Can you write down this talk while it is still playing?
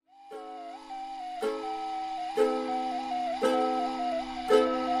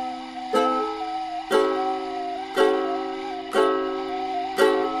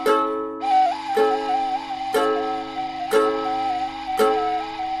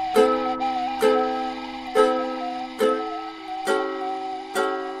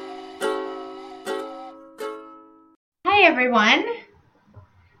everyone.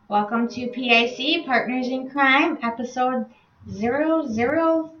 Welcome to PIC, Partners in Crime, episode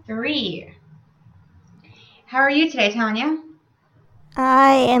 003. How are you today, Tanya?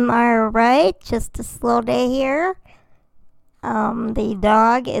 I am alright. Just a slow day here. The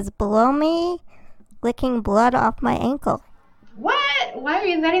dog is below me, licking blood off my ankle. What? Why are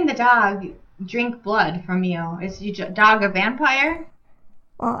you letting the dog drink blood from you? Is your dog a vampire?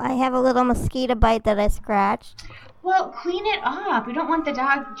 Well, I have a little mosquito bite that I scratched, Well, clean it up. You don't want the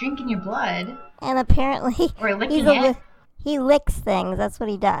dog drinking your blood. and apparently Or he's licking a it. he licks things. That's what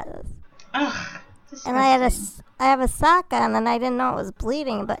he does. Ugh, And disgusting. I have a sock on, and I didn't know it was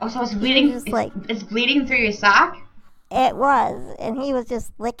bleeding, but Oh, so it's he bleeding? was just like It's bleeding through your sock? it was, and he was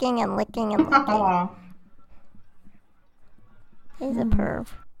just licking and licking and licking. Oh. He's a perv.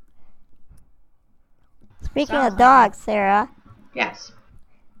 Speaking Sounds of like dogs, Sarah, Yes.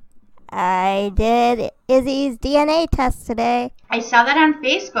 I did Izzy's DNA test today. I saw that on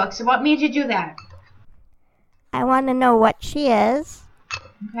Facebook, so what made you do that? I want to know what she is,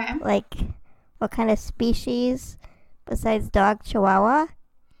 Okay. like what kind of species besides dog Chihuahua.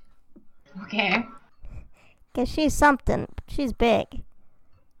 Okay. Because she's something. She's big.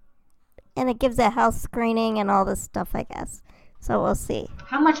 And it gives a health screening and all this stuff, I guess. So we'll see.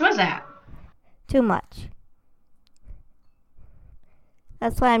 How much was that? Too much.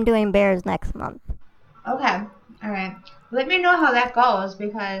 That's why I'm doing bears next month. Okay. All right. Let me know how that goes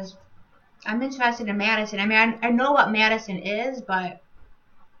because I'm interested in Madison. I mean, I know what Madison is, but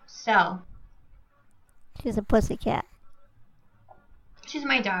still, She's a pussycat. she's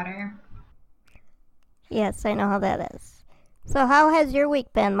my daughter. Yes, I know how that is. So how has your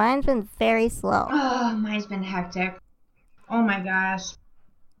week been? Mine's been very slow. Oh, mine's been hectic. Oh my gosh.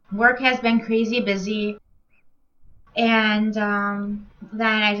 Work has been crazy busy. And then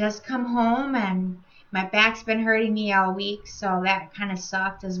I just come home and my back's been hurting me all week, so that kind of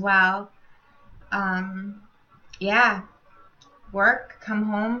sucked as well. Yeah, work, come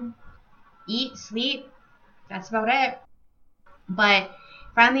home, eat, sleep. That's about it. But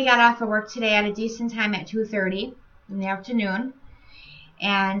finally got off of work today at a decent time at 2:30 in the afternoon,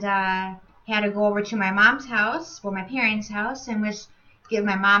 and had to go over to my mom's house, my parents' house, and give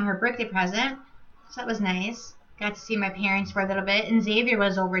my mom her birthday present. So that was nice. Got to see my parents for a little bit, and Xavier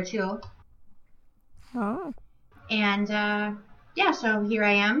was over too. Oh. And yeah, so here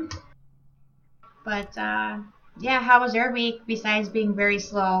I am. But yeah, how was your week besides being very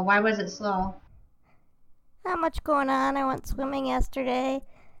slow? Why was it slow? Not much going on. I went swimming yesterday.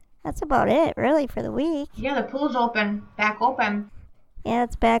 That's about it, really, for the week. Yeah, the pool's back open. Yeah,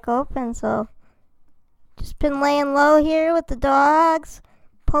 it's back open, so just been laying low here with the dogs,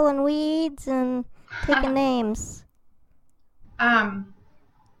 pulling weeds and taking names.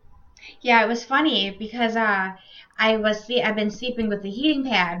 Yeah, it was funny because I've been sleeping with the heating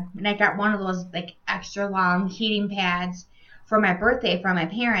pad, and I got one of those like extra long heating pads for my birthday from my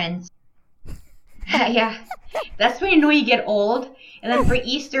parents. Yeah, that's when you know you get old. And then for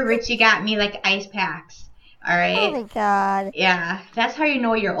Easter, Richie got me like ice packs. All Oh right. my god. Yeah, that's how you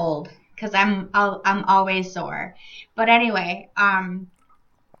know you're old, because I'm always sore. But anyway,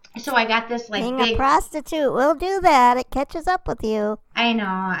 so I got this like Being a big. prostitute will do that. It catches up with you. I know.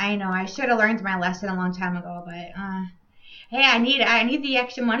 I should have learned my lesson a long time ago, but hey, I need the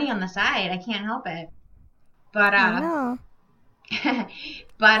extra money on the side. I can't help it. But I know.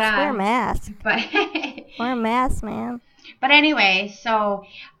 but Just wear a mask. but Wear a mask, man. but anyway, so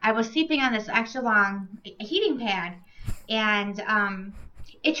I was sleeping on this extra long heating pad, and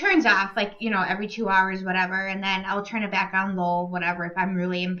it turns off like every 2 hours, whatever, and then I'll turn it back on low, whatever, if I'm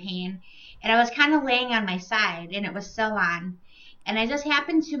really in pain. And I was kind of laying on my side, and it was still on, and I just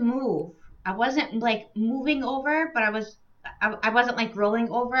happened to move. I wasn't like moving over, but I wasn't like rolling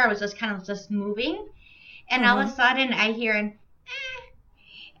over. I was just kind of just moving, and all of a sudden I hear an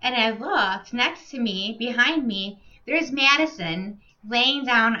and I looked next to me, behind me, there's Madison laying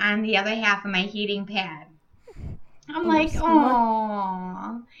down on the other half of my heating pad. I'm like,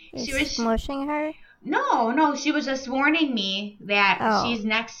 oh. She was smushing her? No, she was just warning me that she's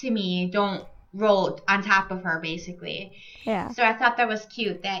next to me. Don't roll on top of her, basically. Yeah. So I thought that was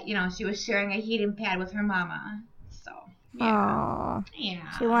cute that, she was sharing a heating pad with her mama. So, yeah. Oh. Yeah.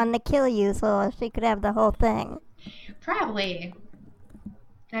 She wanted to kill you so she could have the whole thing. Probably.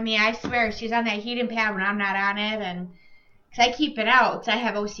 I mean, I swear she's on that heating pad when I'm not on it, and because I keep it out, because I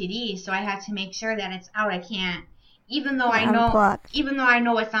have OCD, so I have to make sure that it's out. I can't, even though I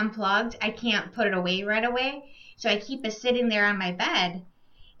know it's unplugged, I can't put it away right away. So I keep it sitting there on my bed,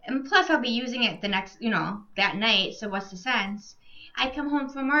 and plus I'll be using it the next, that night. So what's the sense? I come home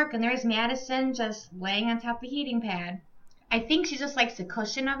from work and there's Madison just laying on top of the heating pad. I think she just likes the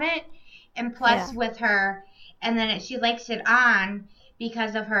cushion of it, and Yeah. plus with her, and then she likes it on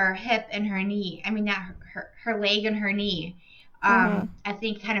because of her hip and her knee. I mean, not her leg and her knee. Mhm. I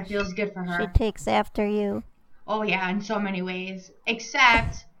think kind of feels good for She her. takes after you. Oh yeah, in so many ways.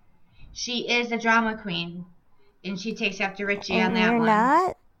 Except she is a drama queen, and she takes after Richie on And that you're one.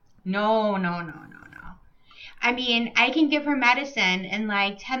 not? No, no, no, no, no. I mean, I can give her medicine, and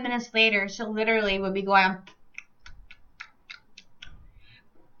like 10 minutes later, she'll literally will be going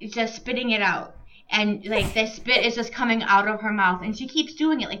just spitting it out. And like the spit is just coming out of her mouth, and she keeps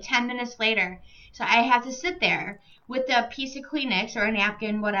doing it like 10 minutes later. So I have to sit there with a piece of Kleenex or a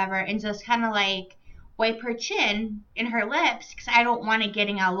napkin, whatever, and just kind of like wipe her chin and her lips because I don't want it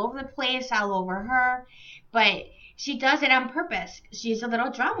getting all over the place, all over her. But she does it on purpose. She's a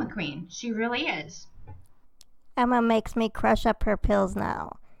little drama queen. She really is. Emma makes me crush up her pills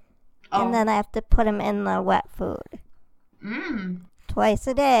now. And Oh, then I have to put them in the wet food. mmm, Twice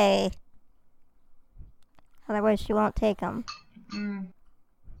a day. Otherwise, she won't take them. mmm.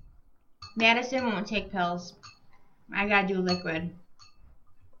 Madison won't take pills. I gotta do liquid.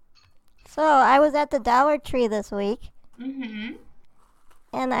 So, I was at the Dollar Tree this week. Mm-hmm.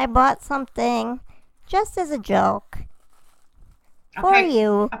 And I bought something just as a joke A, for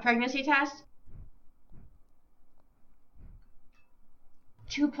you. a pregnancy test?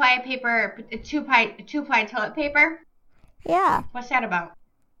 Two-ply paper, two-ply toilet paper? Yeah. What's that about?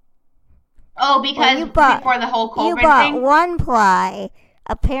 Oh, because you bought before the whole you COVID bought thing? one ply.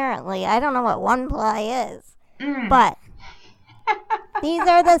 Apparently, I don't know what one ply is, Mm. but these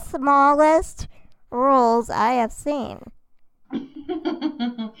are the smallest rolls I have seen.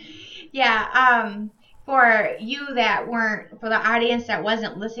 Yeah, for you that weren't, for the audience that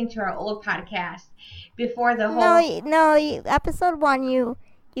wasn't listening to our old podcast, before the whole, No, episode 1, you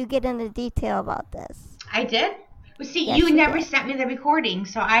get into detail about this. I did? Well, see, Yes, you you never did. sent me the recording,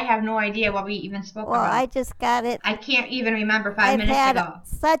 so I have no idea what we even spoke Well, about. I just got it. I can't even remember 5 I've minutes had ago.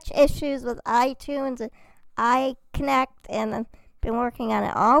 such issues with iTunes and iConnect, and I've been working on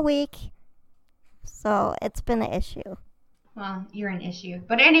it all week, so it's been an issue. Well, you're an issue.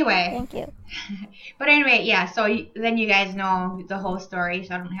 But anyway. Thank you. But anyway, yeah, so then you guys know the whole story,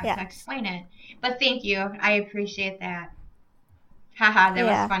 so I don't have Yes. to explain it. But thank you. I appreciate that. Haha, that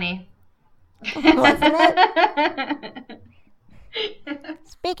Yeah. was funny. Wasn't it?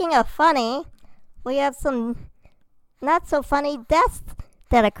 Speaking of funny, we have some not so funny deaths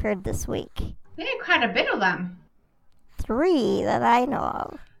that occurred this week. We had quite a bit of them. 3 that I know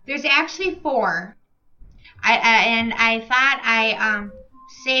of. There's actually 4. And I thought I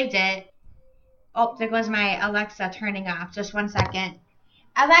saved it. Oh, there goes my Alexa turning off. Just 1 second.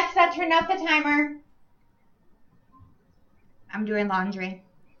 Alexa, turn off the timer. I'm doing laundry.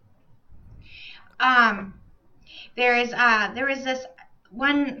 There was this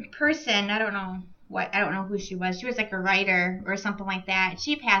one person, I don't know who she was. She was like a writer or something like that.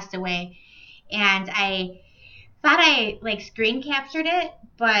 She passed away, and I thought I like screen captured it,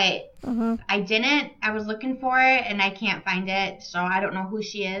 but I didn't. I was looking for it and I can't find it, so I don't know who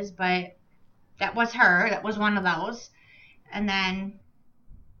she is, but that was her. That was one of those. And then,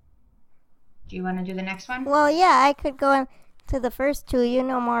 do you want to do the next one? Well, yeah, I could go into the first 2. You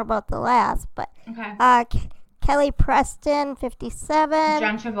know more about the last, but Okay. Kelly Preston, 57.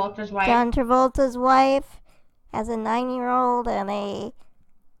 John Travolta's wife. John Travolta's wife has a 9-year-old and a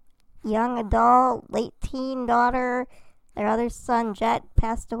young adult, late teen daughter. Their other son, Jet,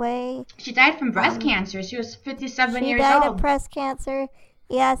 passed away. She died from breast cancer. She was 57 years She died old. of breast cancer.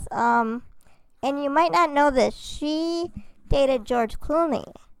 Yes, and you might not know this. She dated George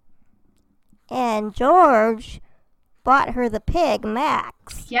Clooney. And George bought her the pig,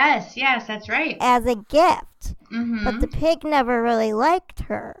 Max. Yes, that's right. As a gift. Mm-hmm. But the pig never really liked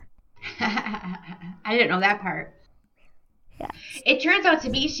her. I didn't know that part. Yeah. It turns out to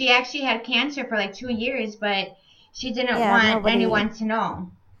be she actually had cancer for like 2 years, but she didn't Yeah, want nobody anyone to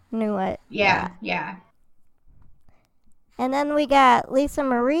know. Knew it. Yeah. And then we got Lisa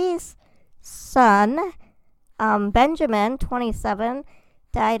Marie's son, Benjamin, 27,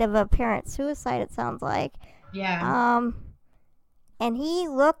 died of apparent suicide, it sounds like. Yeah. And he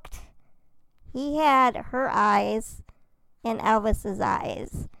had her eyes and Elvis's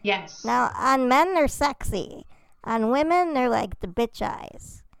eyes. Yes. Now, on men, they're sexy. On women, they're like the bitch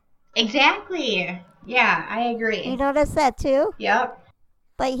eyes. Exactly. Yeah, I agree. You notice that too? Yep.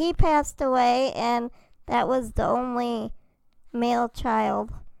 But he passed away, and that was the only male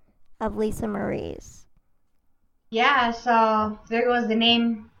child of Lisa Marie's. Yeah, so there goes the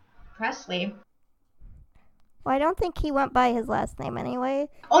name Presley. Well, I don't think he went by his last name anyway.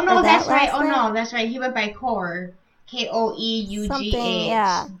 Oh, no, Or that's that right. last Oh, name? no, that's right. He went by Core. something, Keughh,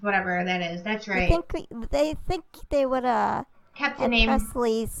 yeah. whatever that is. That's They right. think they would Kept the had name.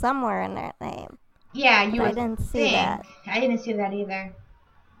 Presley somewhere in their name, Yeah, but you I would didn't see think. that. I didn't see that either.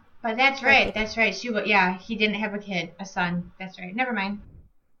 But that's Like right. That's right. She would. Yeah, he didn't have a kid, a son. That's right. Never mind.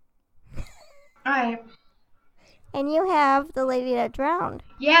 All right. and you have the lady that drowned.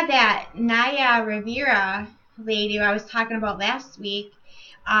 Yeah, that Naya Rivera lady I was talking about last week.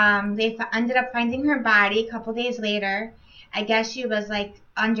 Ended up finding her body a couple days later. I guess she was like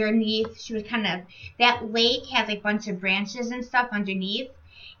underneath. She was kind of that lake has like a bunch of branches and stuff underneath,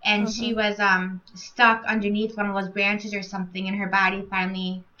 and she Mhm. was stuck underneath one of those branches or something, and her body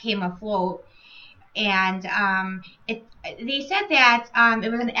finally came afloat. And it they said that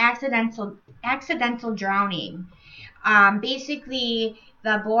it was an accidental drowning. Basically,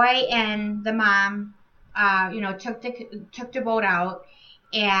 the boy and the mom, took the boat out,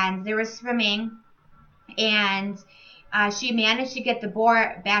 and they were swimming, and she managed to get the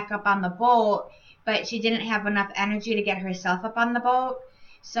boy back up on the boat, but she didn't have enough energy to get herself up on the boat.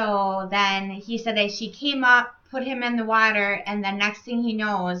 So then he said that she came up, put him in the water, and the next thing he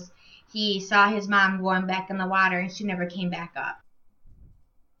knows, he saw his mom going back in the water, and she never came back up.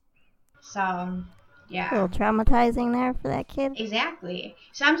 So, A little yeah. traumatizing there for that kid Exactly.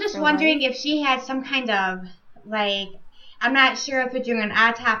 So I'm just for life. wondering if she had some kind of like I'm not sure if they're doing an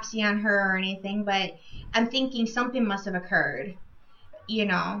autopsy on her or anything, but I'm thinking something must have occurred. You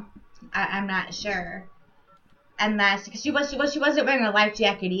know, I'm not sure. Unless because she wasn't wearing a life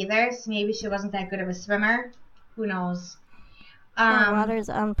jacket either, so maybe she wasn't that good of a swimmer. Who knows? Yeah, Um, water's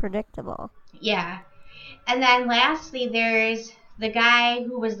unpredictable. yeah. And then lastly, there's the guy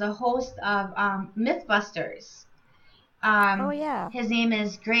who was the host of MythBusters. Oh Um, yeah. his name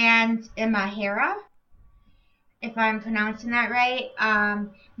is Grant Imahara, if I'm pronouncing that right.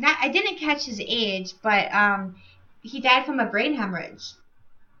 Not I didn't catch his age, but he died from a brain hemorrhage.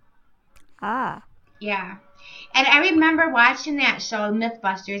 Ah. Yeah, and I remember watching that show,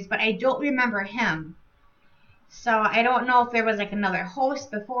 MythBusters, but I don't remember him. So I don't know if there was like another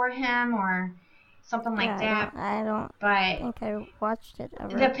host before him or something like Yeah, that. I don't But think I watched it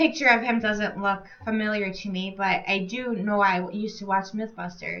the ever. picture of him doesn't look familiar to me. But I do know I used to watch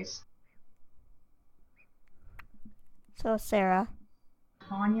MythBusters. So Sarah,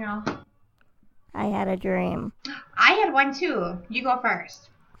 On you know, I had a dream. I had one too. You go first.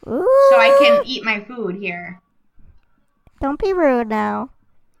 So I can Ooh! eat my food here. Don't be rude now.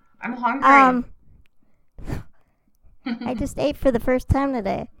 I'm hungry. Um, I just ate for the first time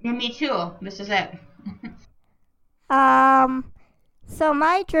today. Yeah, me too. This is it. Um, so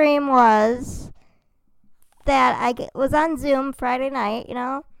my dream was that was on Zoom Friday night,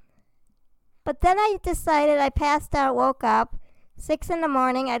 but then I decided I passed out, woke up, 6 in the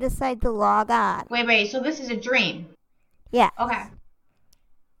morning. I decided to log on. Wait. So this is a dream. Yes. Okay.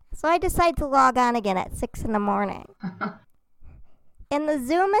 So I decided to log on again at 6 in the morning. And the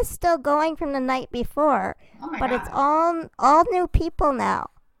Zoom is still going from the night before, Oh my but it's god. all new people now.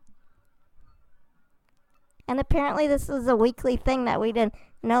 And apparently this is a weekly thing that we didn't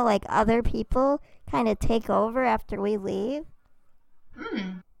know, like other people kind of take over after we leave.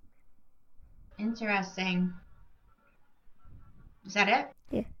 Hmm. Interesting. Is that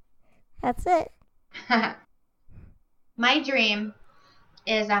Yeah, that's it. it? My dream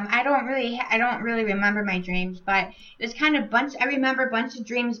is I don't really remember my dreams, but it was kind of bunch I remember a bunch of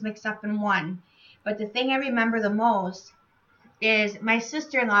dreams mixed up in one. But the thing I remember the most is my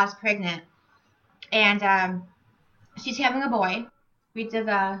sister-in-law is pregnant, and she's having a boy. We did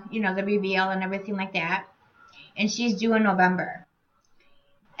the reveal and everything like that, and she's due in November.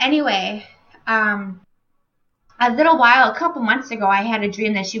 Anyway, um, a couple months ago, I had a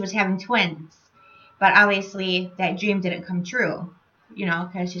dream that she was having twins, but obviously that dream didn't come true,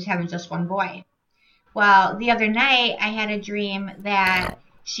 because she's having just one boy. Well, the other night, I had a dream that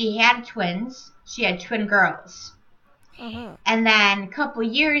she had twins. She had twin girls. Mm-hmm. And then a couple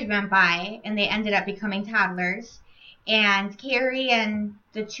years went by, and they ended up becoming toddlers. And Carrie and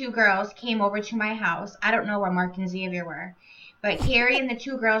the two girls came over to my house. I don't know where Mark and Xavier were, but Carrie and the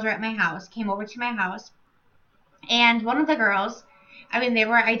two girls were at my house, came over to my house. And one of the girls, I mean, they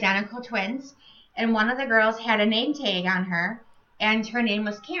were identical twins, and one of the girls had a name tag on her, and her name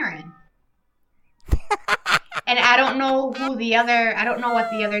was Karen. And I don't know what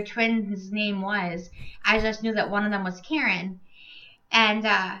the other twin's name was. I just knew that one of them was Karen. And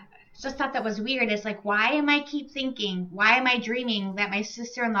just thought that was weird. It's like, why am I dreaming that my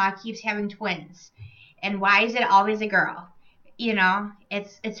sister-in-law keeps having twins? And why is it always a girl?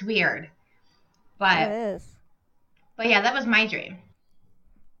 It's weird. It But is. yeah, that was my dream.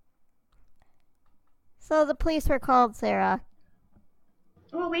 So the police were called, Sarah.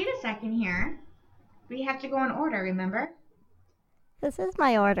 Well, wait a second here. We have to go in order, remember? This is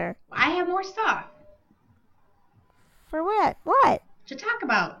my order. I have more stuff For what? What? to talk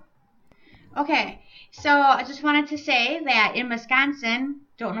about. Okay, so I just wanted to say that in Wisconsin,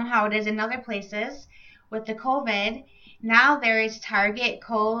 don't know how it is in other places, with the COVID, now there is Target,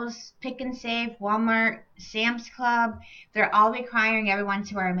 Kohl's, Pick and Save, Walmart, Sam's Club. They're all requiring everyone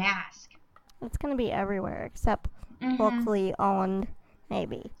to wear a mask. It's going to be everywhere except Mhm. locally owned,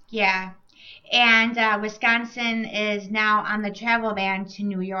 maybe. Yeah. And Wisconsin is now on the travel ban to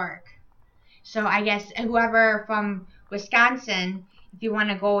New York. So I guess whoever from Wisconsin, if you want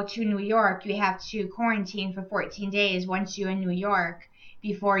to go to New York, you have to quarantine for 14 days once you're in New York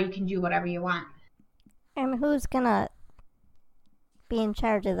before you can do whatever you want. And who's going to be in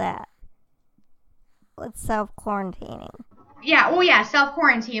charge of that? With self-quarantining. Yeah, oh yeah,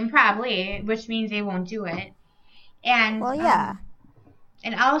 self-quarantine probably, which means they won't do it. And Well, yeah.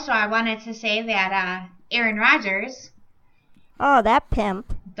 And also I wanted to say that Aaron Rodgers, Oh, that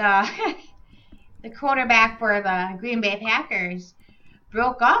pimp. the the quarterback for the Green Bay Packers,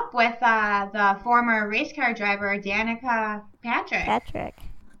 broke up with the former race car driver Danica Patrick. Patrick.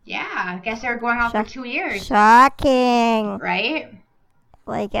 Yeah, I guess they were going out for 2 years. Shocking. Right?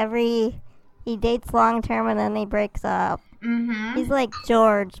 Like he dates long term and then he breaks up. Mm-hmm. He's like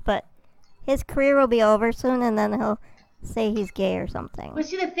George, but his career will be over soon and then he'll say he's gay or something. But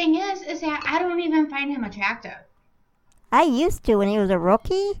see, the thing is that I don't even find him attractive. I used to when he was a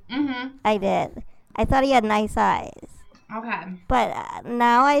rookie. Mm-hmm. I did. I thought he had nice eyes. Okay. But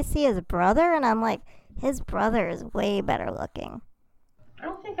now I see his brother and I'm like, his brother is way better looking. I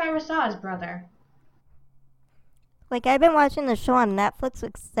don't think I ever saw his brother. Like, I've been watching the show on Netflix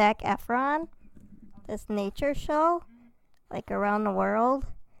with Zac Efron, this nature show, like around the world.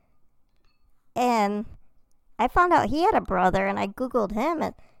 And I found out he had a brother, and I Googled him,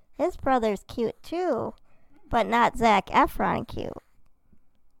 and his brother's cute too, but not Zac Efron cute.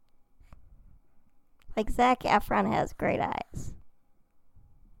 Like, Zac Efron has great eyes.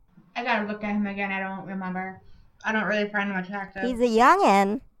 I gotta look at him again. I don't remember. I don't really find him attractive. He's a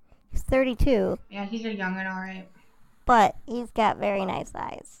youngin'. He's 32, Yeah, he's a youngin', alright. but he's got very nice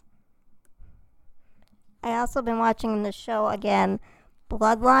eyes. I also been watching the show again,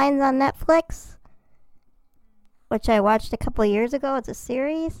 Bloodlines on Netflix, which I watched a couple years ago. It's a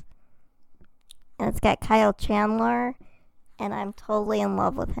series, and it's got Kyle Chandler, and I'm totally in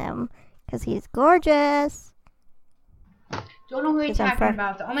love with him because he's gorgeous. Don't know who you're He's on talking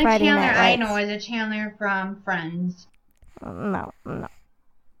about. The only Friday Chandler Night I Lights. know is a Chandler from Friends. No.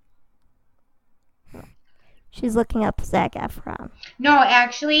 She's looking up Zac Efron. No,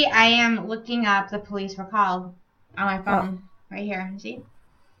 actually, I am looking up The Police Were Called on my phone. Right here, see?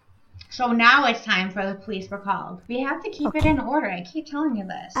 So now it's time for The Police Were Called. We have to keep it in order. I keep telling you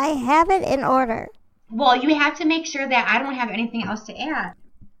this. I have it in order. Well, you have to make sure that I don't have anything else to add.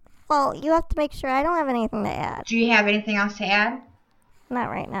 Well, you have to make sure I don't have anything to add. Do you have anything else to add? Not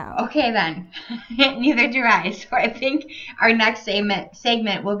right now. Okay, then. Neither do I. So I think our next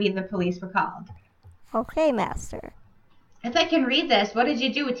segment will be The Police Were Called. Okay, Master. If I can read this, what did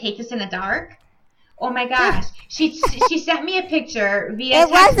you do? Take us in the dark? Oh my gosh. She sent me a picture via It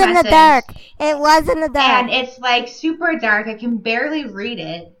text was in the message, dark. It was in the dark. and it's like super dark. I can barely read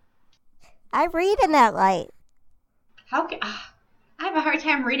it. I read in that light. How can I have a hard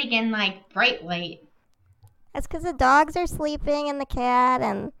time reading in like bright light. That's because the dogs are sleeping and the cat,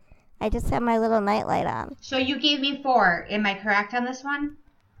 and I just have my little nightlight on. So you gave me 4. Am I correct on this one?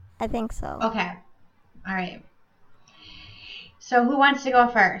 I think so. Okay. All right. So who wants to go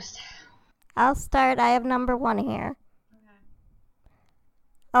first? I'll start. I have number 1 here.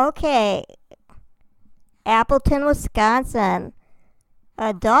 Okay. Appleton, Wisconsin.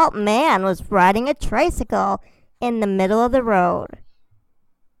 Adult man was riding a tricycle in the middle of the road.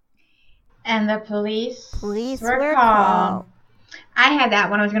 And the police Were called. I had that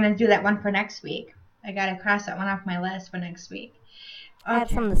one. I was going to do that one for next week. I got to cross that one off my list for next week. I have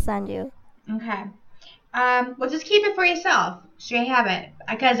some to send you. Okay. Well, just keep it for yourself. So you have it.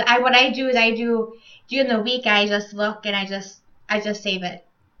 Because what I do is during the week, I just look and I just save it.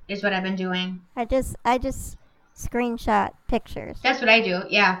 Is what I've been doing. I just screenshot pictures. That's what I do.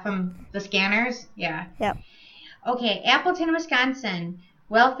 Yeah, from the scanners. Yeah. Yep. Okay, Appleton, Wisconsin.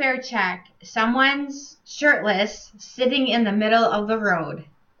 Welfare check. Someone's shirtless, sitting in the middle of the road.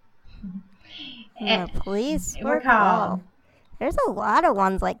 And the police were were called. called. There's a lot of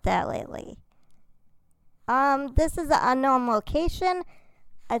ones like that lately. This is an unknown location,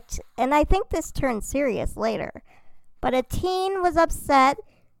 and I think this turned serious later. But a teen was upset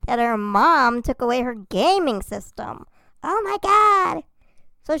that her mom took away her gaming system. Oh my god!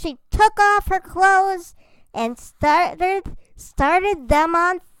 So she took off her clothes and started them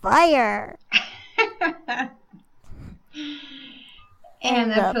on fire.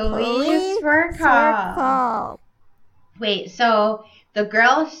 And the police were called. Wait, so the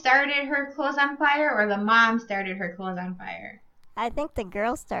girl started her clothes on fire or the mom started her clothes on fire? I think the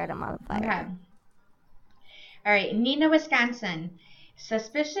girl started them on fire. Okay. All right, Neenah, Wisconsin.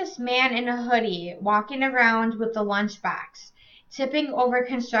 Suspicious man in a hoodie walking around with a lunchbox, tipping over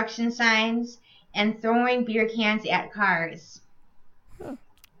construction signs, and throwing beer cans at cars.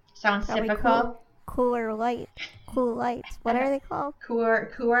 Sounds Probably typical. Cool lights. What are they called? Coor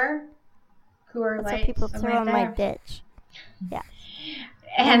That's lights. what people throw in my that. ditch. Yeah.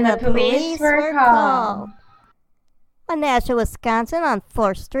 And the police were called. Menasha, Wisconsin, on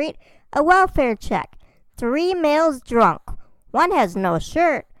 4th Street, a welfare check. 3 males drunk. One has no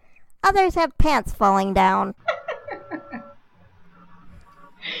shirt. Others have pants falling down.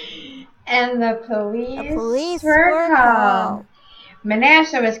 And the police were were called. called.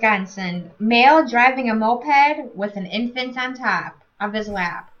 Menasha, Wisconsin. Male driving a moped with an infant on top of his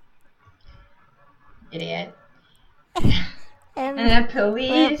lap. Idiot. And the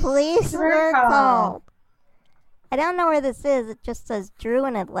police were called. I don't know where this is. It just says Drew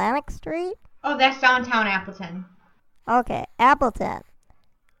and Atlantic Street. Oh, that's downtown Appleton. Okay, Appleton.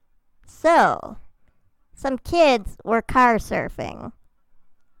 So, some kids were car surfing.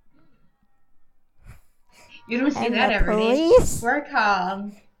 You don't see And that the every day. police Were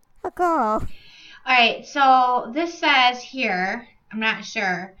called. were called. Alright, so this says here, I'm not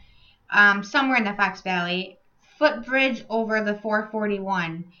sure, somewhere in the Fox Valley, footbridge over the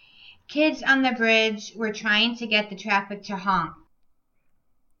 441. Kids on the bridge were trying to get the traffic to honk.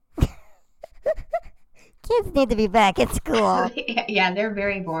 Kids need to be back at school. Yeah, they're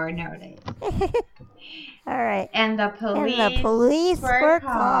very bored nowadays. All right. And the police were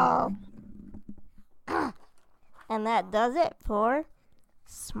called. And that does it for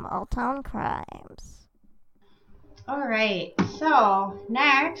small town crimes. Alright, so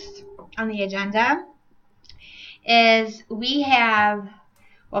next on the agenda is we have,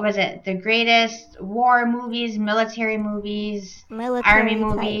 what was it? The greatest war movies, military movies, army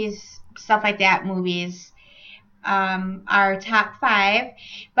movies, stuff like that movies. Our top 5.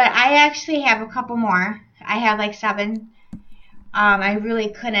 But I actually have a couple more. I have like 7. I really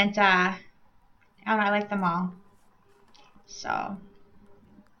couldn't, I don't know, I like them all. So. I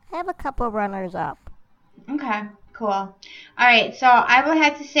have a couple runners up. Okay, cool. Alright, so I will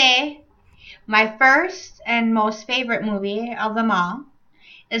have to say my first and most favorite movie of them all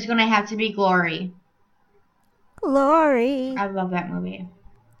is going to have to be Glory. Glory. I love that movie.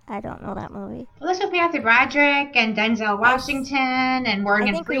 I don't know that movie. Well, that's with Matthew Broderick and Denzel Washington and Morgan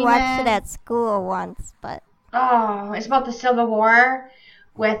I think Freeman. we watched it at school once, but... Oh, it's about the Civil War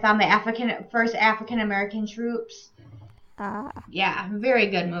with the first African American troops. Yeah, very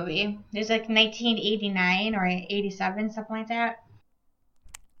good movie. It's like 1989 or 87, something like that.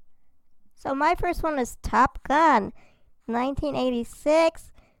 So my first one is Top Gun,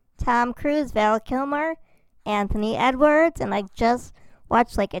 1986. Tom Cruise, Val Kilmer, Anthony Edwards, and I just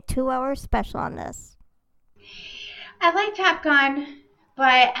watched like a 2-hour special on this. I like Top Gun,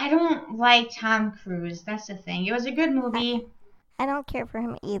 but I don't like Tom Cruise. That's the thing. It was a good movie. I don't care for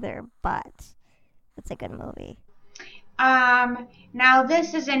him either, but it's a good movie. Now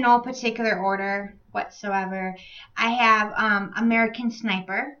this is in no particular order whatsoever. I have American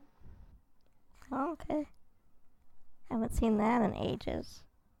Sniper. Okay. Haven't seen that in ages.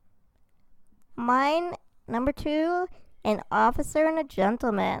 Mine, number 2, An Officer and a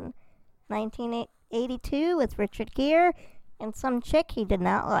Gentleman, 1982 with Richard Gere and some chick he did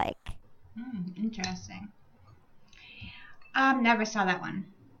not like. Interesting. Never saw that one.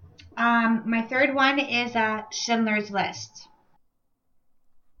 My third one is Schindler's List.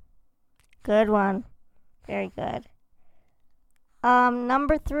 Good one. Very good.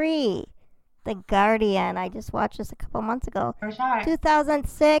 Number 3, The Guardian. I just watched this a couple months ago.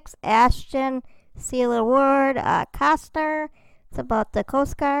 2006, Ashton Sealer Ward, Costner. It's about the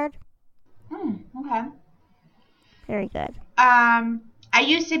Coast Guard. Okay. Very good. I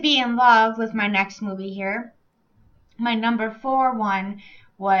used to be in love with my next movie here. My number 4 one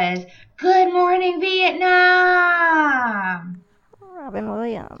was Good Morning Vietnam. Robin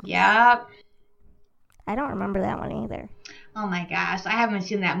Williams. Yep. I don't remember that one either. Oh my gosh, I haven't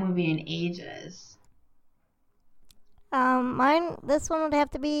seen that movie in ages. This one would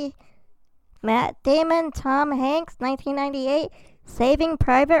have to be Matt Damon, Tom Hanks, 1998, Saving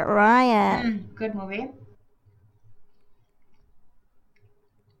Private Ryan. Good movie.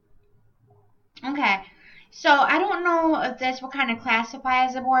 Okay. So I don't know if this will kind of classify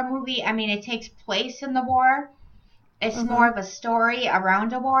as a war movie. I mean, it takes place in the war. It's more Mhm. of a story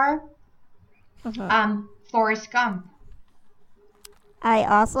around a war. Mhm. Forrest Gump. I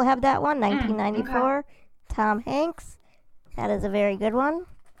also have that one, Okay. 1994, Tom Hanks. That is a very good one.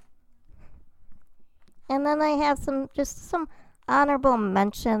 And then I have some honorable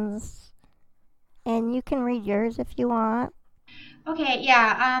mentions, and you can read yours if you want. Okay,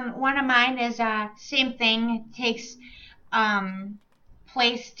 yeah. One of mine is same thing. It takes um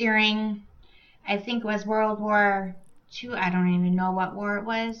place during I think it was World War II. I don't even know what war it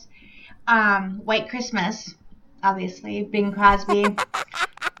was. White Christmas, obviously, Bing Crosby.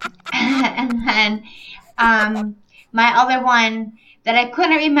 And then um, my other one that I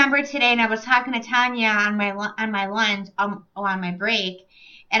couldn't remember today, and I was talking to Tanya on my lunch, on my break,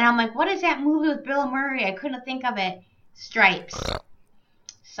 and I'm like, what is that movie with Bill Murray? I couldn't think of it. Stripes.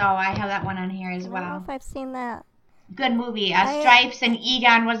 So I have that one on here as I don't know well. if I've seen that. Good movie. I Stripes and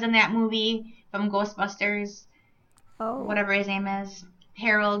Egon was in that movie from Ghostbusters. oh, Whatever his name is,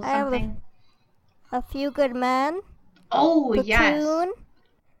 Harold I have something. a few good men. Oh yes. Platoon,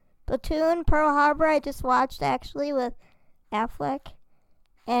 Platoon, Pearl Harbor. I just watched actually with Affleck,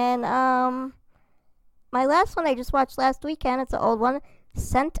 and my last one I just watched last weekend. It's an old one,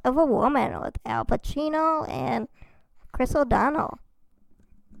 Scent of a Woman with Al Pacino and Chris O'Donnell.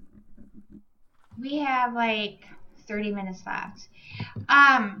 We have like 30 minutes left.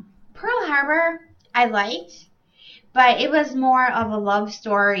 Pearl Harbor, I liked, but it was more of a love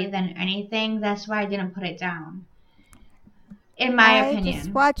story than anything. That's why I didn't put it down, in my I just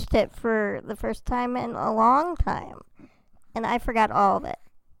opinion. watched it for the first time in a long time, and I forgot all of it.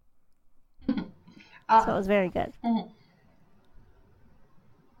 So it uh, was very good.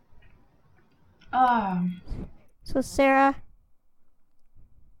 um, So Sarah,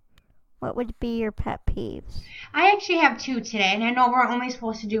 what would be your pet peeves? I actually have two today, and I know we're only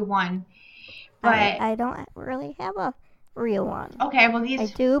supposed to do one, but I don't really have a real one. okay. Well, I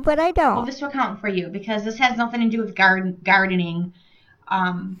do, but I don't. this will count for you because this has nothing to do with gardening.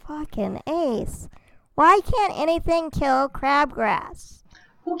 Um, Fucking ace. Why can't anything kill crabgrass?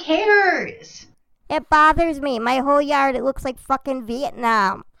 who cares? It bothers me. My whole yard, it looks like fucking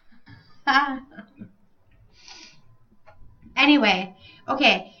Vietnam. Anyway,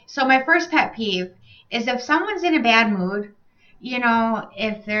 okay, so my first pet peeve is if someone's in a bad mood,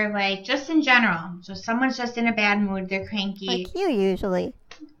 if they're like, just in general, so someone's just in a bad mood, they're cranky. Like you usually.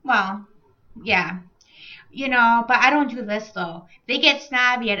 Well, yeah, but I don't do this though. They get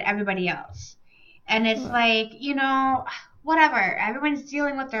snobby at everybody else. And it's Hmm. like, whatever. Everyone's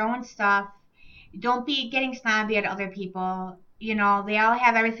dealing with their own stuff. Don't be getting snobby at other people. They all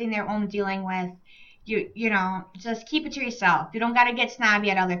have everything their own dealing with. Just keep it to yourself. You don't got to get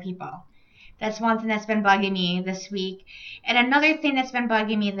snobby at other people. That's one thing that's been bugging me this week. And another thing that's been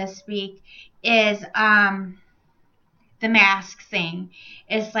bugging me this week is the mask thing.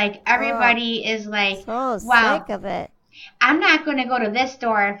 It's like Oh, everybody is like, so sick well, of it. I'm not going to go to this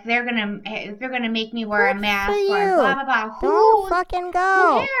store if they're gonna make me wear a Good for mask or blah you. blah blah. Don't Who fucking who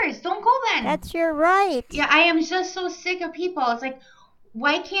go. cares? Don't go then. That's your right. Yeah, I am just so sick of people. It's like,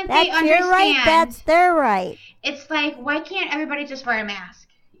 why can't they That's your right. understand? That's their right. It's like, why can't everybody just wear a mask?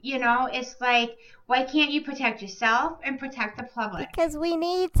 It's like, why can't you protect yourself and protect the public? Because we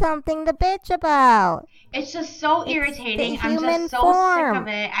need something to bitch about. It's just so It's the irritating. I'm just human so sick of form.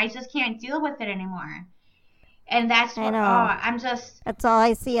 it. I just can't deal with it anymore. And that's I what, know. I'm just, That's all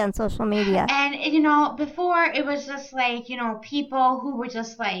I see on social media. and before it was just like, people who were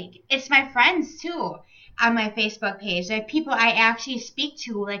just like, it's my friends too on my Facebook page. Like people I actually speak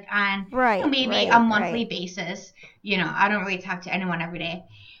to like on, Right, maybe a right, monthly right. basis. I don't really talk to anyone every day.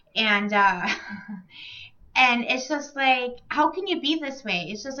 And and it's just like, how can you be this way?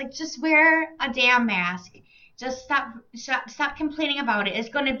 It's just like, just wear a damn mask. Just stop complaining about it. It's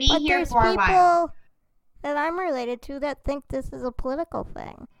going to be But here there's for a while. people that I'm related to that think this is a political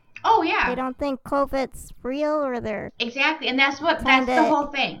thing. Oh They yeah. don't think COVID's real or they're Exactly. And that's kind the of whole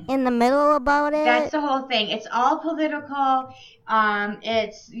thing. in the middle about That's it. the whole thing. It's all political.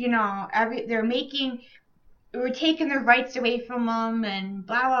 It's they're making, we're taking their rights away from them and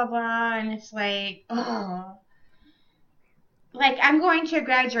blah blah blah. And it's like, oh, like I'm going to a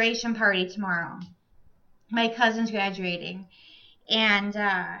graduation party tomorrow. My cousin's graduating, and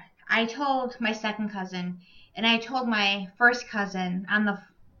I told my second cousin, and I told my first cousin on the,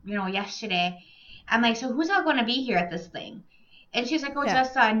 yesterday. I'm like, so who's all going to be here at this thing? And she's like, oh, Yeah.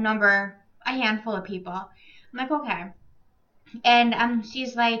 just a handful of people. I'm like, okay. And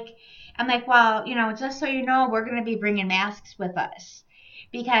she's like, I'm like, well, just so you know, we're going to be bringing masks with us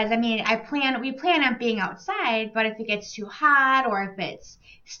because I mean we plan on being outside, but if it gets too hot or if it's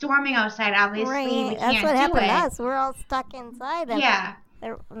storming outside, obviously we Right. That's can't what do happened to it. us. We're all stuck inside and Yeah.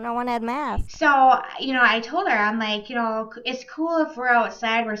 no one had masks. So, I told her, I'm like, it's cool if we're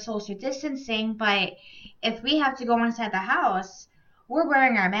outside, we're social distancing, but if we have to go inside the house, we're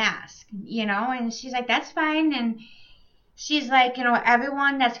wearing our mask, and she's like, that's fine. And she's like,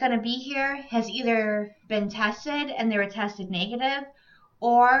 everyone that's going to be here has either been tested and they were tested negative,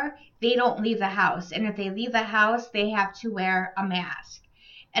 or they don't leave the house. And if they leave the house, they have to wear a mask.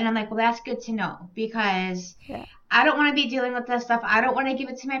 And I'm like, well, that's good to know because Yeah. I don't want to be dealing with this stuff. I don't want to give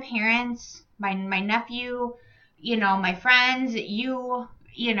it to my parents, my nephew, my friends.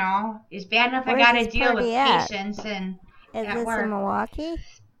 It's bad enough I Where's got to this deal with party at? patients and Is at this in work. Milwaukee?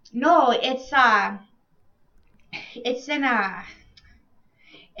 No, it's it's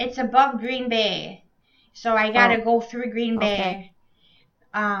above Green Bay, so I gotta go through Green Bay.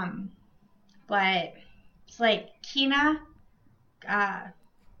 Okay. But it's like Kena.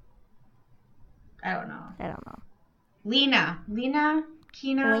 I don't know. Lena, Kena,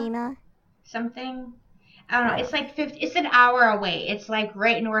 Lena? something. I don't know. It's like 50. It's an hour away. It's like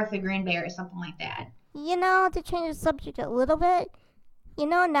right north of Green Bay or something like that. To change the subject a little bit,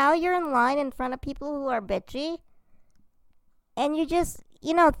 now you're in line in front of people who are bitchy, and you just,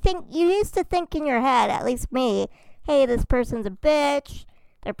 you used to think in your head, at least me, hey, this person's a bitch,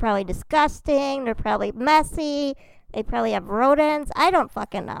 they're probably disgusting, they're probably messy, they probably have rodents, I don't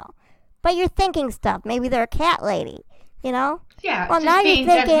fucking know. But you're thinking stuff. Maybe they're a cat lady, Yeah, well, just now being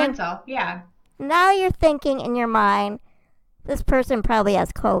you're thinking, judgmental. Yeah. Now you're thinking in your mind, this person probably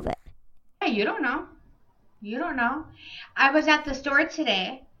has COVID. Yeah, you don't know. You don't know. I was at the store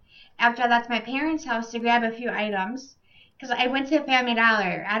today after I left my parents' house to grab a few items because I went to Family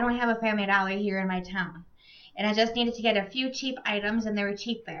Dollar. I don't have a Family Dollar here in my town. And I just needed to get a few cheap items, and they were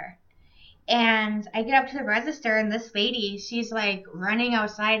cheap there. And I get up to the register, and this lady, she's like running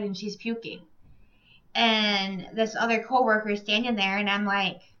outside and she's puking. And this other coworker is standing there, and I'm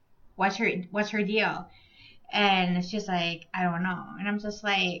like, what's her deal? And she's like, I don't know. And I'm just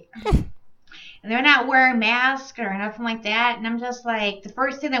like, and they're not wearing masks or nothing like that. And I'm just like, the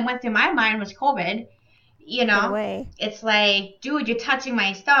first thing that went through my mind was COVID. Get away. It's like, dude, you're touching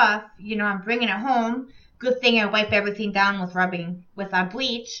my stuff. I'm bringing it home. Good thing I wipe everything down with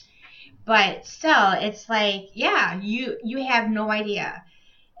bleach. But still, it's like, yeah, you have no idea.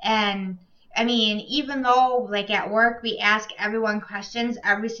 And I mean, even though like at work we ask everyone questions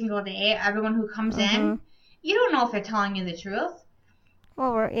every single day, everyone who comes in, you don't know if they're telling you the truth.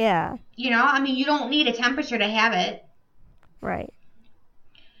 Well, yeah. I mean, you don't need a temperature to have it. Right.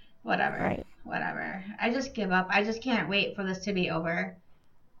 Whatever. Right. Whatever. I just give up. I just can't wait for this to be over.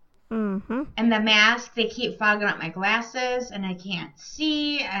 Mm-hmm. And the mask, they keep fogging up my glasses, and I can't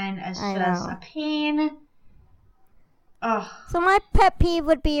see, and it's just a pain. Oh. So my pet peeve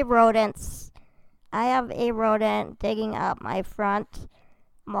would be rodents. I have a rodent digging up my front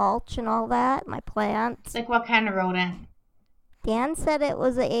mulch and all that, my plants. Like what kind of rodent? Dan said it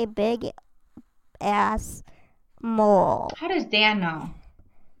was a big ass mole. How does Dan know?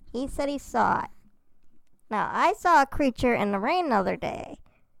 He said he saw it. Now, I saw a creature in the rain the other day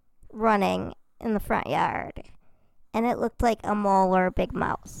running in the front yard, and it looked like a mole or a big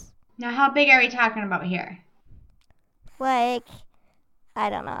mouse. Now, how big are we talking about here? Like, I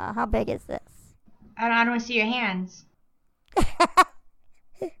don't know. How big is this? I don't want to see your hands.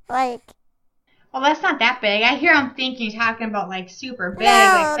 Like... Well, that's not that big. I hear him thinking talking about like super big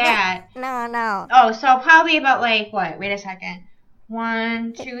like that. No. Oh, so probably about like what? Wait a second.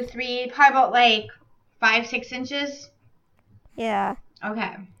 1, 2, 3. Probably about like 5-6 inches. Yeah.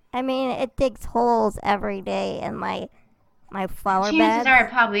 Okay. I mean, it digs holes every day in my flower beds. Chances are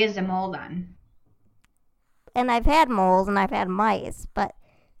it probably is a mole then. And I've had moles and I've had mice, but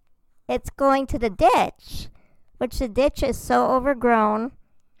it's going to the ditch, which the ditch is so overgrown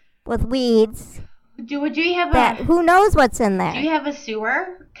with weeds. Do you have that who knows what's in there? Do you have a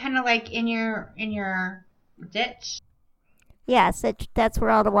sewer, kind of like in your ditch? Yes, that's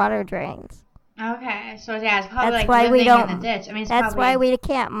where all the water drains. Okay, so yeah, it's probably that's like why living we don't, in the ditch. I mean, that's why we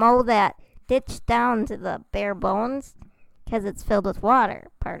can't mow that ditch down to the bare bones, because it's filled with water.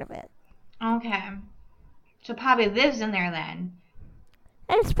 Part of it. Okay, so probably lives in there then.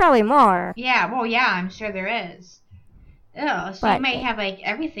 There's probably more. Yeah, well, yeah, I'm sure there is. Ew, so you might have like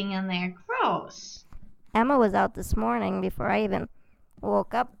everything in there. Gross. Emma was out this morning before I even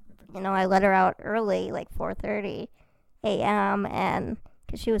woke up. I let her out early, like 4:30 a.m. and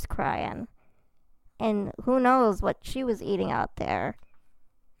because she was crying. And who knows what she was eating out there.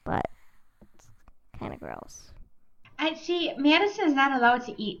 But it's kind of gross. I see. Madison's not allowed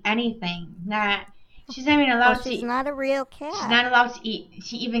to eat anything. Not. She's not even Well, allowed she's to. not a real She's cat. not allowed to eat.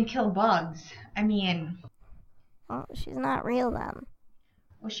 To even kill bugs. I mean, Well, she's not real then.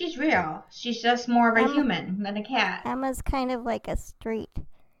 well, she's real. She's just more of a Emma, human than a cat. Emma's kind of like a street.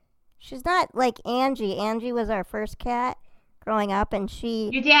 She's not like Angie. Angie was our first cat growing up, and she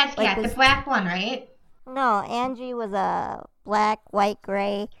Your dad's like cat, the was black one, right? no. Angie was a black, white,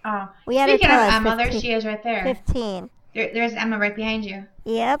 gray. Oh, We had her speaking till of I was Emma, there 15. she is right there. 15. There's Emma right behind you.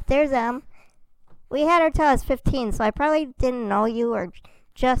 Yep, there's Em. We had her till I was 15, so I probably didn't know you or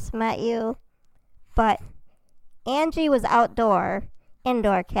just met you. But Angie was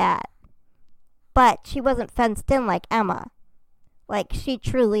indoor cat. But she wasn't fenced in like Emma. Like, she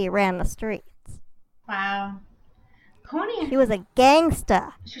truly ran the streets. Wow. Conan. She was a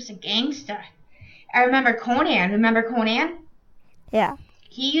gangsta. She was a gangster. I remember Conan. Remember Conan? Yeah.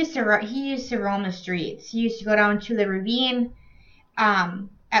 He used to roam the streets. He used to go down to the ravine, at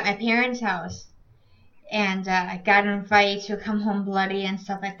my parents' house, and got in fights. Would come home bloody and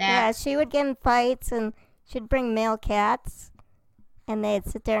stuff like that. Yeah, she would get in fights, and she'd bring male cats, and they'd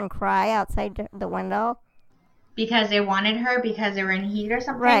sit there and cry outside the window. Because they wanted her because they were in heat or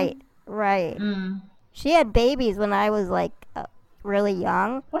something. Right. Mm. She had babies when I was like really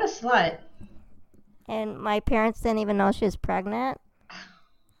young, What a slut. and my parents didn't even know she was pregnant.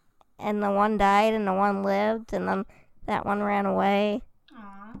 And the one died, and the one lived, and then that one ran away.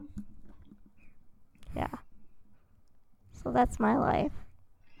 Aww. Yeah. So that's my life.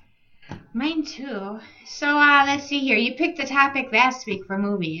 Mine too. So let's see here. You picked the topic last week for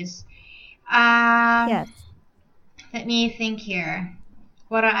movies. Yes. Let me think here.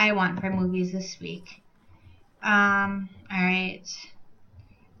 What do I want for movies this week? All right.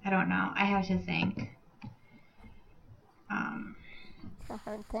 I don't know. I have to think. It's a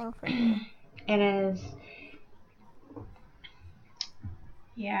hard thing for you. It is.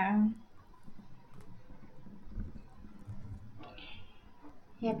 Yeah.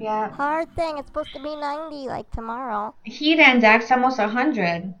 Yep. Hard thing. It's supposed to be 90 like tomorrow. Heat index almost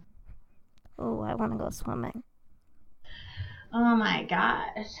 100. Oh, I want to go swimming. Oh my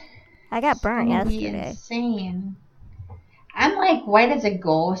gosh. I got burnt It's gonna be yesterday. insane. I'm like white as a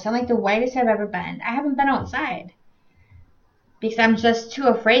ghost. I'm like the whitest I've ever been. I haven't been outside because I'm just too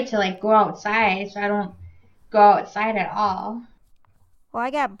afraid to like go outside, so I don't go outside at all. Well,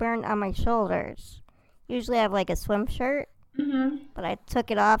 I got burned on my shoulders. Usually I have like a swim shirt, but I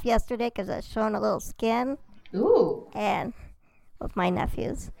took it off yesterday because I was showing a little skin, Ooh. and with my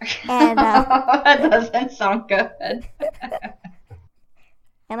nephews. And that doesn't sound good.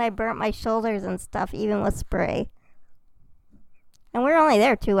 and I burnt my shoulders and stuff, even with spray. And we're only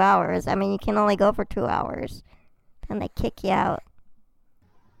there 2 hours. I mean, you can only go for 2 hours. Then they kick you out.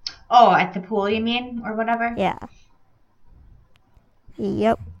 Oh, at the pool, you mean, or whatever? Yeah.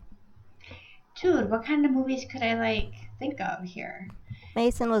 Yep. Dude, what kind of movies could I like think of here?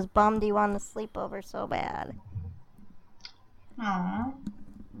 Mason was bummed he wanted to sleep over so bad. Aww.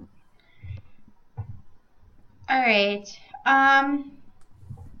 All right.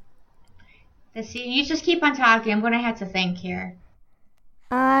 Let's see. You just keep on talking. I'm gonna have to think here.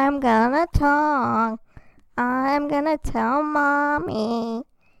 I'm gonna talk. I'm gonna tell mommy.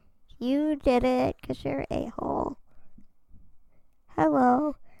 You did it 'cause you're a-hole.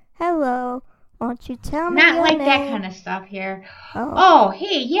 Hello. Won't you tell me Not your like name? that kind of stuff here. Oh, Oh,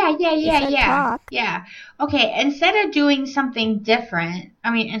 hey, yeah. said talk. Yeah. Okay, instead of doing something different,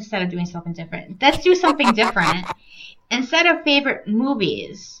 let's do something different. Instead of favorite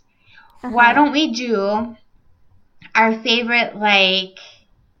movies, why don't we do our favorite,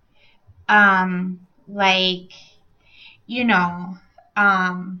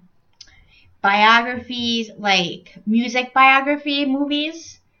 biographies, like music biography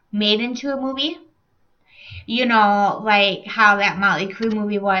movies made into a movie? You know, like how that Motley Crue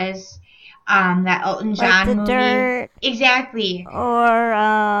movie was, that Elton John like the movie. Dirt. Exactly.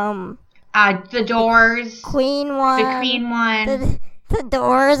 Or The Doors. Queen one. The Queen one. The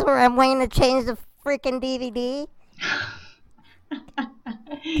Doors, where I'm waiting to change the freaking DVD.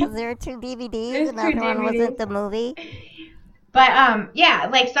 Because there were 2 DVDs There's and 2 the other one wasn't DVDs. the movie. But yeah,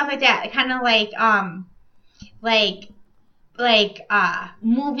 like stuff like that. Kind of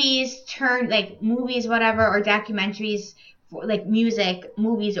movies whatever, or documentaries, like music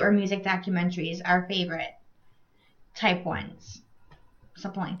movies or music documentaries, our favorite type ones,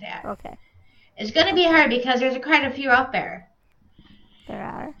 something like that. Okay, It's gonna be hard because there's quite a few out there. there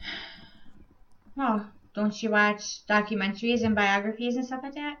are. Oh, don't you watch documentaries and biographies and stuff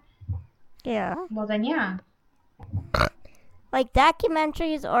like that? Yeah. Well then, yeah. Like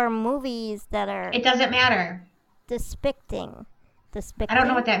documentaries or movies that are It doesn't matter. Despicting. I don't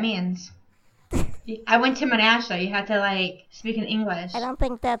know what Despicting? that means. I went to Menasha. You had to like speak in English. I don't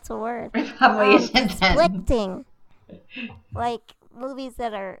think that's a word. It probably isn't then. Despicting. Like movies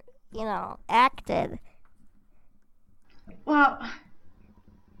that are, acted. Well,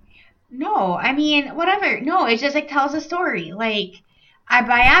 no. I mean, whatever. No, it just like tells a story, like a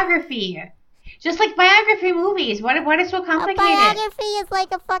biography. Just like biography movies. What is so A complicated? biography is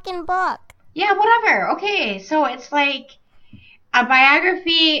like a fucking book. Yeah, whatever. Okay, so it's like a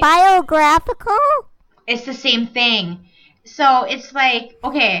biography. Biographical? It's the same thing. So it's like,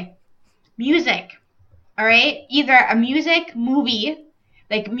 okay, music. All right, either a music movie,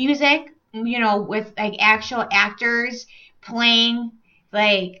 like music, with like actual actors playing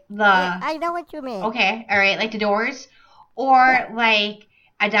like Yeah, the I know what you mean. okay, all right, like the Doors, or Yeah. like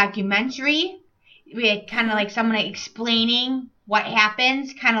a documentary, with kind of Mhm. like someone explaining what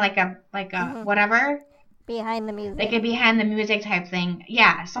happens, kind of like a Mhm. whatever, Behind the like music. a behind the music type thing.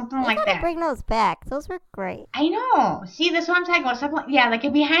 Yeah, something They like gotta that. bring those back. Those were great. I know. See, that's what I'm talking about. Something, yeah, like a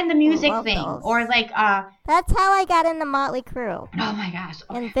behind the I music love thing, or those. like That's how I got into Motley Crue oh my gosh.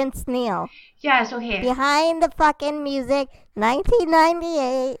 Okay. and Vince Neil. Yes. Okay. Behind the fucking music,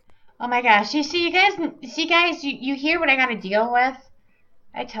 1998. Oh my gosh. You guys, you hear what I got to deal with?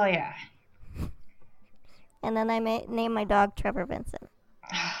 I tell ya. And then I named my dog Trevor Vincent.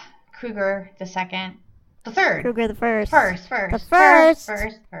 Kruger the second, the third, Kruger the first. first, The first,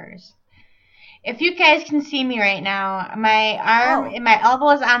 first. first. If you guys can see me right now, my arm Oh. and my elbow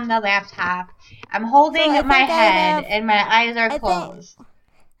is on the laptop. I'm holding So I my think I head, have- and my eyes are I closed.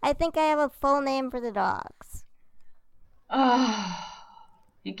 I think I have a full name for the dogs. Oh,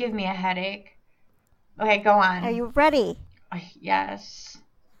 you give me a headache. Okay, go on. Are you ready? Yes.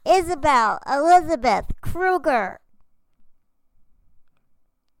 Isabel Elizabeth Kruger.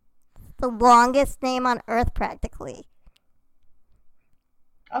 The longest name on earth, practically.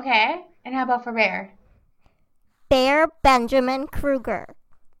 Okay. And how about for Bear? Bear Benjamin Kruger.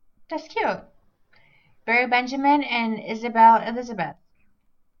 That's cute. Barry Benjamin and Isabel Elizabeth.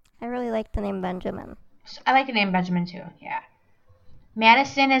 I really like the name Benjamin. I like the name Benjamin too. Yeah.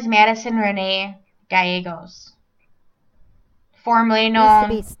 Madison is Madison Renee Gallegos. Formerly Used known.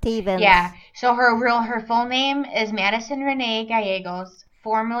 to be Stevens. Yeah. So her full name is Madison Renee Gallegos.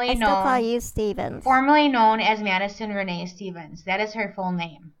 I still call you Stevens. Formerly known as Madison Renee Stevens. That is her full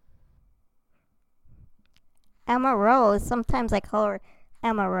name. Emma Rose. Sometimes I call her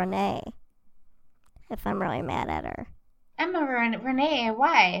Emma Renee. If I'm really mad at her. Emma Renee.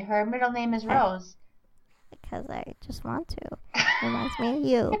 Why? Her middle name is Rose. Because I just want to. Reminds me of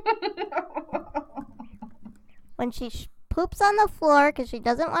you. When she poops on the floor because she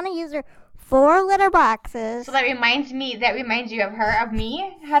doesn't want to use her 4 litter boxes. So that reminds you of her, of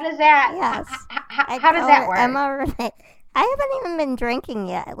me? How does that? Yes. How does that work? Emma Renee. I haven't even been drinking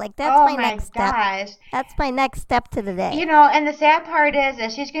yet. Like, that's oh my next step. Gosh. That's my next step to the day. And the sad part is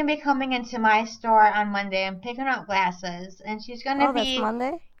that she's going to be coming into my store on Monday and picking up glasses. And she's going to be... that's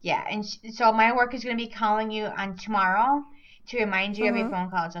Monday? Yeah. And so my work is going to be calling you on tomorrow to remind you of your phone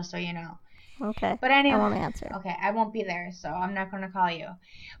call, just so you know. Okay. But anyway... I won't answer. Okay, I won't be there, so I'm not going to call you.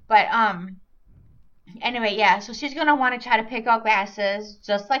 But, anyway, yeah, so she's going to want to try to pick out glasses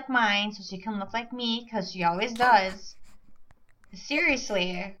just like mine so she can look like me, because she always does.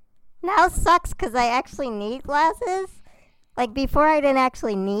 Seriously. Now sucks because I actually need glasses. Like, before I didn't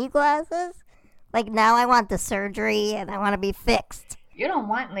actually need glasses. Like, now I want the surgery and I want to be fixed. You don't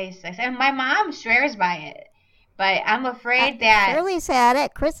want LASIK. And my mom swears by it. But I'm afraid that... Shirley's had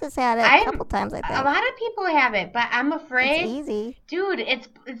it. Chris has had it a couple times, I think. A lot of people have it, but I'm afraid... It's easy. Dude, it's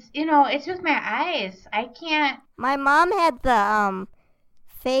it's with my eyes. I can't... My mom had the,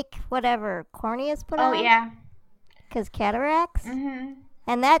 fake, whatever, corneas put on. Oh, yeah. Because cataracts. Mm-hmm.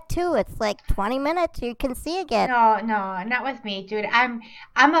 And that, too, it's like 20 minutes, you can see again. No, not with me, dude. I'm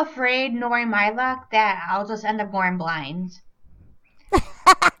afraid, knowing my luck, that I'll just end up going blind.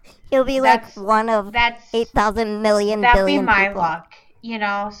 You'll be like one of 8,000 million that'd billion be my people. luck,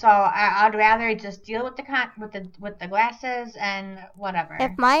 So I'd rather just deal with the glasses and whatever.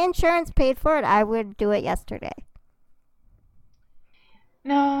 If my insurance paid for it, I would do it yesterday.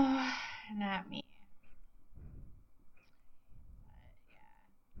 No, not me.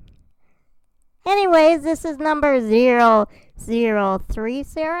 Anyways, this is number 003,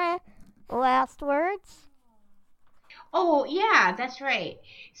 Sarah. Last words? Oh, yeah, that's right.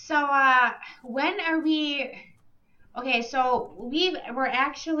 So, when are we... Okay, so we're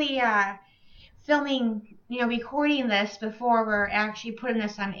actually filming, recording this before we're actually putting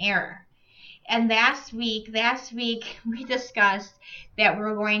this on air. And last week we discussed that we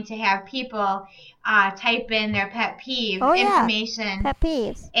were going to have people type in their pet peeve Oh, yeah. information, Pet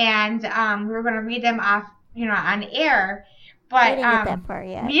peeves. and we were going to read them off, on air. We But didn't get that far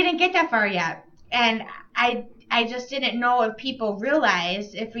yet. we didn't get that far yet, and I just didn't know if people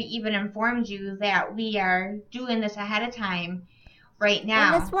realized, if we even informed you, that we are doing this ahead of time right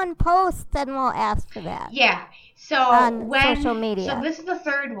now. When this one posts, then we'll ask for that. Yeah. So On social media. So this is the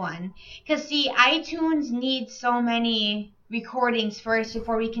third one, because see, iTunes needs so many recordings first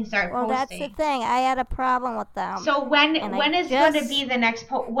before we can start Well, posting. that's the thing. I had a problem with them. So when is going to be the next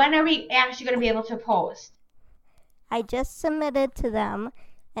when are we actually going to be able to post? I just submitted to them,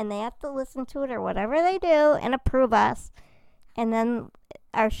 and they have to listen to it or whatever they do and approve us, and then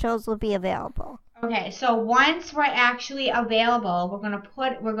our shows will be available. Okay, so once we're actually available,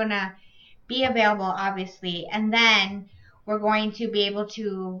 we're gonna be available, obviously, and then we're going to be able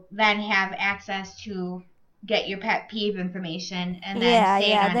to then have access to get your pet peeve information and then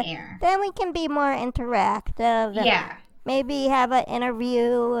stay on air. Then we can be more interactive. Yeah. Maybe have an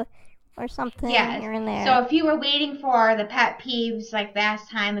interview or something here and there. So if you were waiting for the pet peeves like last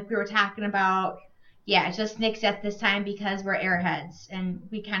time, like we were talking about, just nix at this time because we're airheads and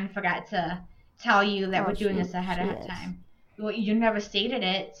we kind of forgot to tell you that we're doing this ahead of time. Well, you never stated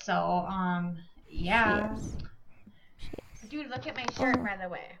it, so yeah. Dude, look at my shirt, by the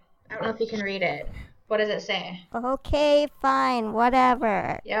way. I don't know if you can read it. What does it say? Okay, fine,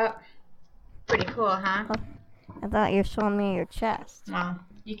 whatever. Yep. Pretty cool, huh? I thought you were showing me your chest. Well,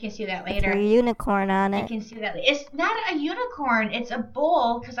 you can see that later. With your unicorn on it. You can see that. It's not a unicorn. It's a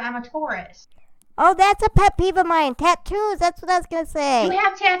bull because I'm a Taurus. Oh, that's a pet peeve of mine. Tattoos. That's what I was going to say. You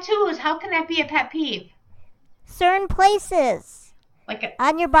have tattoos. How can that be a pet peeve? Certain places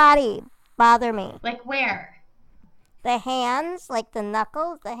on your body bother me. Like where? The hands, like the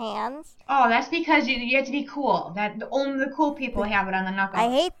knuckles, the hands. Oh, that's because you have to be cool. Only the cool people have it on the knuckles. I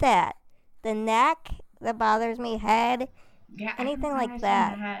hate that. The neck, that bothers me. Head. Yeah, anything like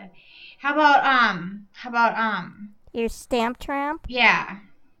that. How about your stamp tramp? Yeah.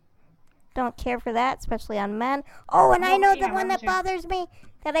 Don't care for that, especially on men. Oh, and I know the one that bothers me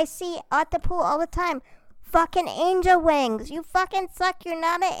that I see at the pool all the time. Fucking angel wings. You fucking suck. You're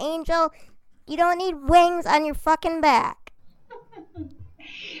not an angel. You don't need wings on your fucking back.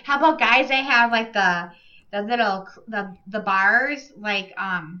 How about guys that have like the little the bars, like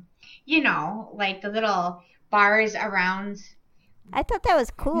like the little bars around. I thought that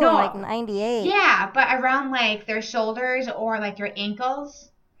was cool, like 98. Yeah, but around like their shoulders or like their ankles.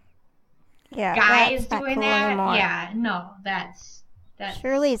 Yeah, guys doing cool that. Anymore. Yeah, no, that's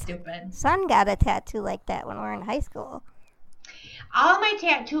Shirley's stupid. Son got a tattoo like that when we were in high school. All my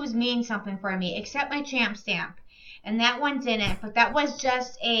tattoos mean something for me, except my tramp stamp, and that one didn't. But that was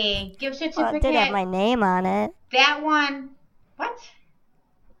just a gift certificate. Well, it did have my name on it. That one, what?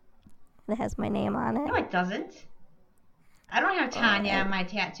 It has my name on it. No, it doesn't. I don't have Tanya on my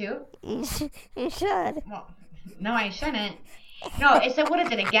tattoo. You should. Well, no, I shouldn't. No, what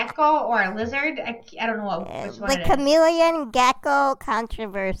is it, a gecko or a lizard? I don't know which one it is. The chameleon gecko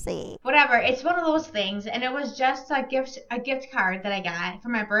controversy. Whatever, it's one of those things, and it was just a gift card that I got for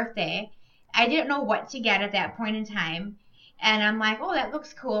my birthday. I didn't know what to get at that point in time, and I'm like, oh, that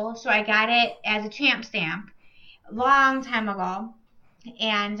looks cool, so I got it as a tramp stamp a long time ago,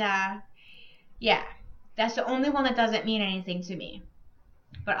 and yeah, that's the only one that doesn't mean anything to me,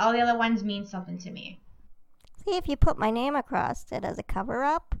 but all the other ones mean something to me. See, if you put my name across it as a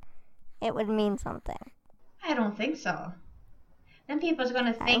cover-up, it would mean something. I don't think so. Then people's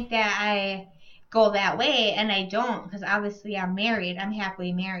going to think that I go that way, and I don't, because obviously I'm married. I'm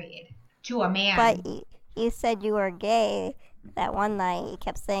happily married to a man. But you said you were gay that one night. You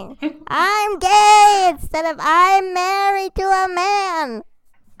kept saying, I'm gay, instead of I'm married to a man.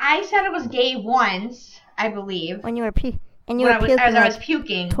 I said I was gay once, I believe. When you were puking. As I was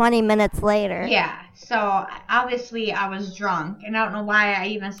puking. 20 minutes later. Yeah. So, obviously, I was drunk. And I don't know why I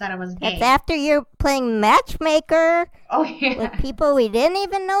even said I was gay. It's after you're playing matchmaker. Oh, yeah. With people we didn't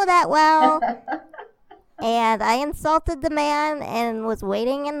even know that well. And I insulted the man and was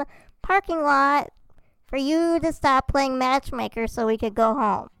waiting in the parking lot for you to stop playing matchmaker so we could go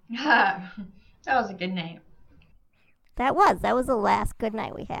home. That was a good night. That was the last good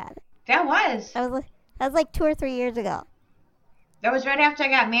night we had. That was like 2 or 3 years ago. That was right after I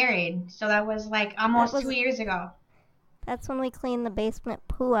got married, so that was like almost 2 years ago. That's when we cleaned the basement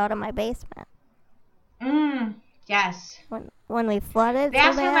poo out of my basement. Yes. When we flooded.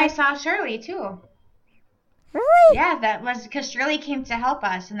 That's when I saw Shirley too. Really? Yeah, that was because Shirley came to help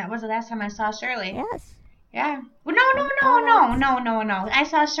us, and that was the last time I saw Shirley. Yes. Yeah. Well, Oh no. no. I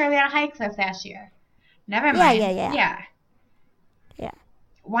saw Shirley on Highcliffe last year. Never Yeah, yeah, mind. yeah, Yeah. yeah.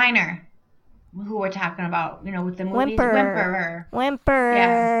 Weiner, who we're talking about, with the movies. Whimper, Whimperer. Yeah.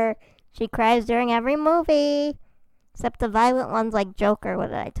 whimper. She cries during every movie, except the violent ones like Joker,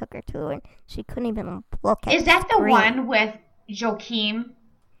 what I took her to, and she couldn't even look at Is the that the screen. one with Joaquin?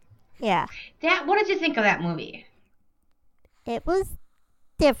 Yeah, What did you think of that movie? it was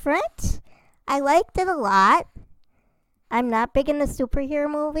different. I liked it a lot. I'm not big into superhero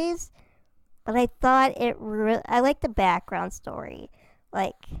movies, but I thought I liked the background story,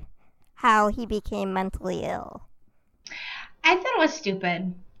 like how he became mentally ill. I thought it was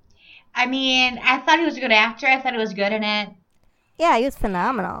stupid. I mean, I thought he was a good actor. I thought he was good in it. Yeah, he was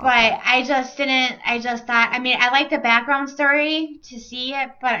phenomenal. But I just didn't. I just thought. I mean, I like the background story to see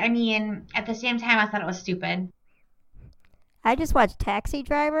it, but I mean, at the same time, I thought it was stupid. I just watched Taxi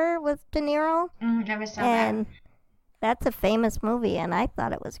Driver with De Niro, Never saw that. and that's a famous movie, and I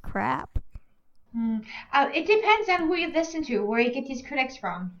thought it was crap. It depends on who you listen to, where you get these critics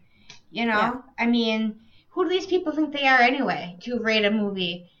from. Yeah. I mean, who do these people think they are anyway to rate a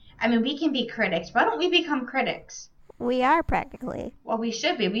movie? I mean, we can be critics. Why don't we become critics? We are practically. Well, we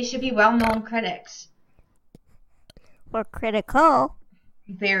should be. We should be well-known critics. We're critical.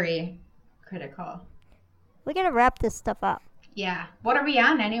 Very critical. We gotta wrap this stuff up. Yeah. What are we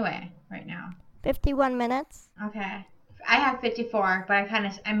on anyway right now? 51 minutes. Okay. I have 54, but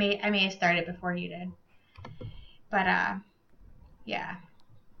I may have started before you did. But yeah.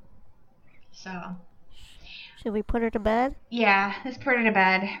 So Should we put her to bed? yeah, let's put her to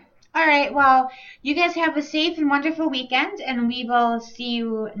bed. All right. Well, you guys have a safe and wonderful weekend, and we will see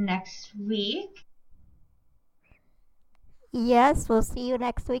you next week. Yes, we'll see you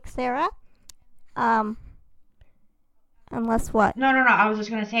next week, Sarah. Unless what? No. I was just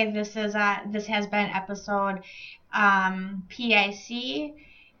gonna say this has been episode PIC,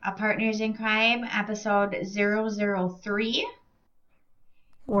 Partners in Crime, episode 003.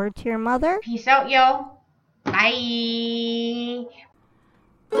 Word to your mother. Peace out, yo. Bye.